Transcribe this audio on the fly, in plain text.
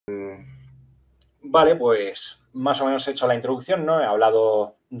Vale, pues más o menos he hecho la introducción, ¿no? He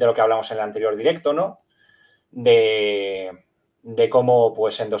hablado de lo que hablamos en el anterior directo, ¿no? De cómo,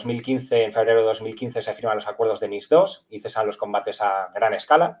 pues en 2015, en febrero de 2015, se firman los acuerdos de Minsk II y cesan los combates a gran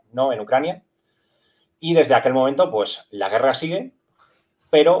escala, ¿no? En Ucrania. Y desde aquel momento, pues la guerra sigue,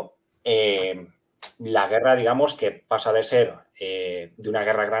 pero la guerra, digamos, que pasa de ser de una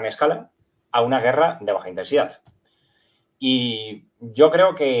guerra a gran escala a una guerra de baja intensidad. Y yo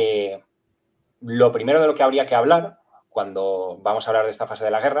creo que lo primero de lo que habría que hablar cuando vamos a hablar de esta fase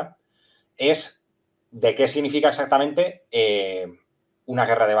de la guerra es de qué significa exactamente una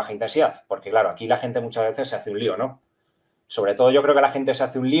guerra de baja intensidad. Porque, claro, aquí la gente muchas veces se hace un lío, ¿no? Sobre todo yo creo que la gente se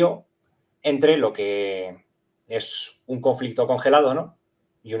hace un lío entre lo que es un conflicto congelado, ¿no?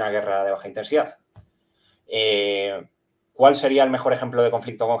 Y una guerra de baja intensidad. ¿Cuál sería el mejor ejemplo de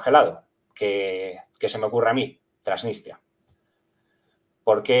conflicto congelado que se me ocurre a mí? Transnistria.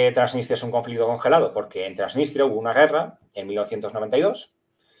 ¿Por qué Transnistria es un conflicto congelado? Porque en Transnistria hubo una guerra en 1992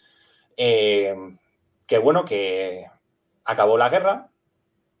 que acabó la guerra,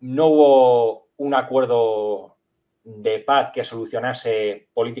 no hubo un acuerdo de paz que solucionase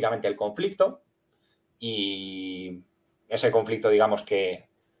políticamente el conflicto y ese conflicto, digamos que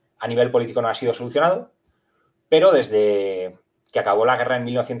a nivel político no ha sido solucionado, pero desde que acabó la guerra en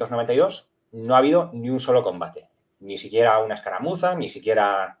 1992 no ha habido ni un solo combate, ni siquiera una escaramuza, ni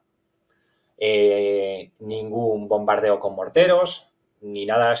siquiera ningún bombardeo con morteros, ni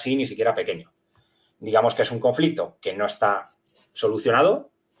nada así, ni siquiera pequeño. Digamos que es un conflicto que no está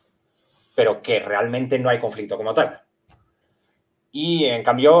solucionado, pero que realmente no hay conflicto como tal. Y, en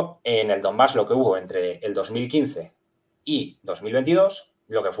cambio, en el Donbass lo que hubo entre el 2015 y 2022,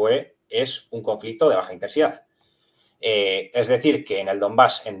 lo que es un conflicto de baja intensidad. Es decir, que en el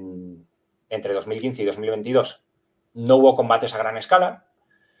Donbass, entre 2015 y 2022, no hubo combates a gran escala,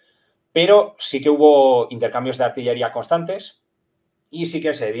 pero sí que hubo intercambios de artillería constantes y sí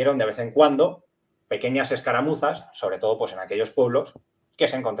que se dieron de vez en cuando pequeñas escaramuzas, sobre todo pues, en aquellos pueblos que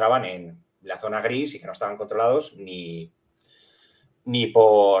se encontraban en la zona gris y que no estaban controlados ni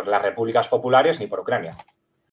por las repúblicas populares ni por Ucrania.